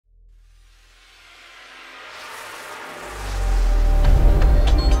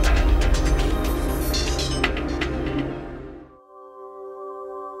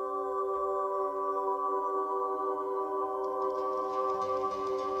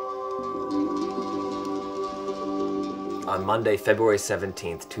On Monday, February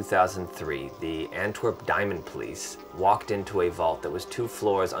 17th, 2003, the Antwerp Diamond Police walked into a vault that was 2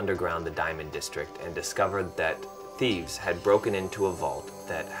 floors underground the Diamond District and discovered that thieves had broken into a vault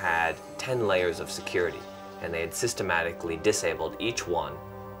that had 10 layers of security, and they had systematically disabled each one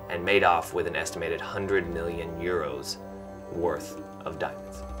and made off with an estimated 100 million euros worth of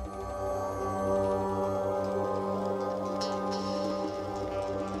diamonds.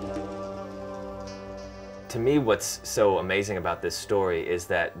 To me, what's so amazing about this story is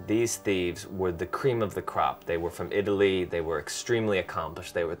that these thieves were the cream of the crop. They were from Italy, they were extremely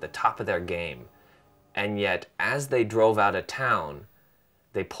accomplished, they were at the top of their game. And yet, as they drove out of town,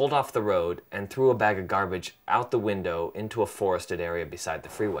 they pulled off the road and threw a bag of garbage out the window into a forested area beside the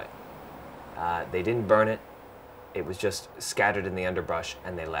freeway. They didn't burn it, it was just scattered in the underbrush,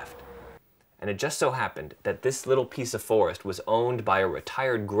 and they left. And it just so happened that this little piece of forest was owned by a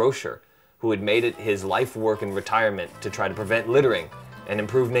retired grocer who had made it his life work in retirement to try to prevent littering and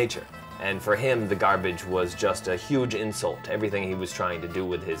improve nature. And for him, the garbage was just a huge insult to everything he was trying to do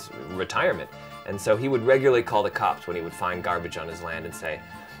with his retirement. And so he would regularly call the cops when he would find garbage on his land and say,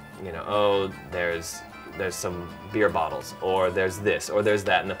 you know, oh, there's some beer bottles, or there's this, or there's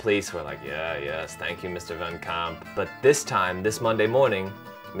that. And the police were like, yeah, yes, thank you, Mr. Van Kamp. But this time, this Monday morning,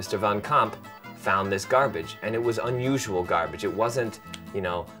 Mr. Van Kamp found this garbage, and it was unusual garbage. It wasn't, you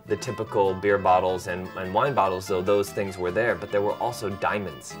know, the typical beer bottles and wine bottles, though those things were there, but there were also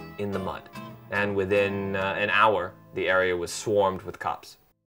diamonds in the mud. And within an hour, the area was swarmed with cops.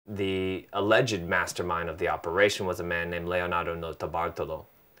 The alleged mastermind of the operation was a man named Leonardo Notarbartolo,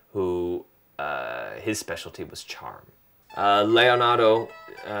 who his specialty was charm. Leonardo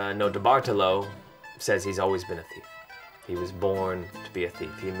Notarbartolo says he's always been a thief. He was born to be a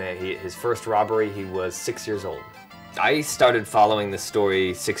thief. His first robbery, he was 6 years old. I started following this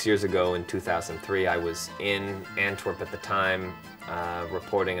story 6 years ago in 2003. I was in Antwerp at the time,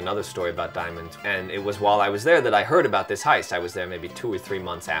 reporting another story about diamonds. And it was while I was there that I heard about this heist. I was there maybe 2 or 3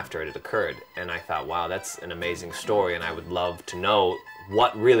 months after it had occurred. And I thought, wow, that's an amazing story, and I would love to know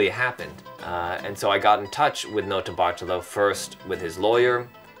what really happened. And so I got in touch with Notarbartolo, first with his lawyer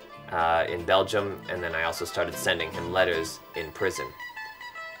in Belgium, and then I also started sending him letters in prison.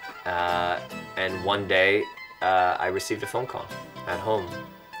 And one day, I received a phone call at home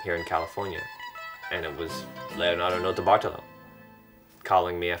here in California, and it was Leonardo Notarbartolo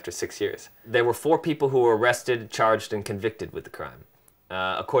calling me after 6 years. There were 4 people who were arrested, charged, and convicted with the crime.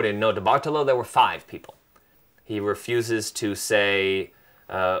 According to Notarbartolo, there were 5 people. He refuses to say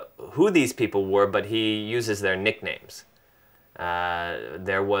who these people were, but he uses their nicknames.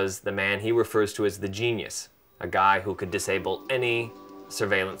 There was the man he refers to as the genius, a guy who could disable any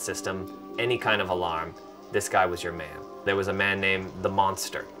surveillance system, any kind of alarm. This guy was your man. There was a man named the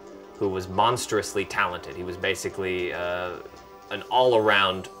Monster, who was monstrously talented. He was basically an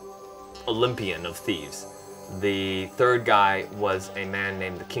all-around Olympian of thieves. The third guy was a man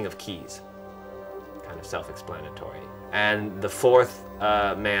named the King of Keys. Kind of self-explanatory. And the fourth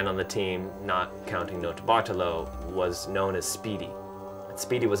man on the team, not counting Notarbartolo, was known as Speedy. And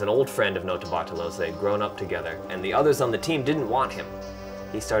Speedy was an old friend of Notarbartolo's. They'd grown up together, and the others on the team didn't want him.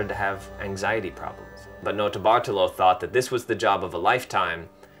 He started to have anxiety problems. But Notarbartolo thought that this was the job of a lifetime,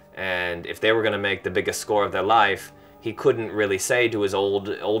 and if they were going to make the biggest score of their life, he couldn't really say to his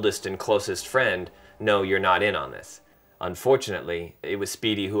oldest and closest friend, no, you're not in on this. Unfortunately, it was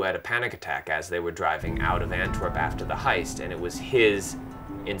Speedy who had a panic attack as they were driving out of Antwerp after the heist, and it was his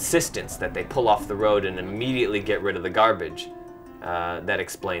insistence that they pull off the road and immediately get rid of the garbage that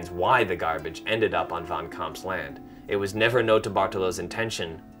explains why the garbage ended up on Van Kamp's land. It was never Notarbartolo's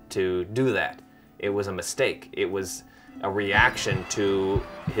intention to do that. It was a mistake. It was a reaction to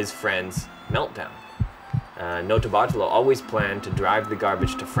his friend's meltdown. Notarbartolo always planned to drive the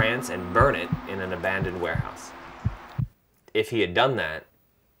garbage to France and burn it in an abandoned warehouse. If he had done that,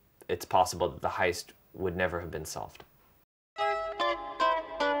 it's possible that the heist would never have been solved.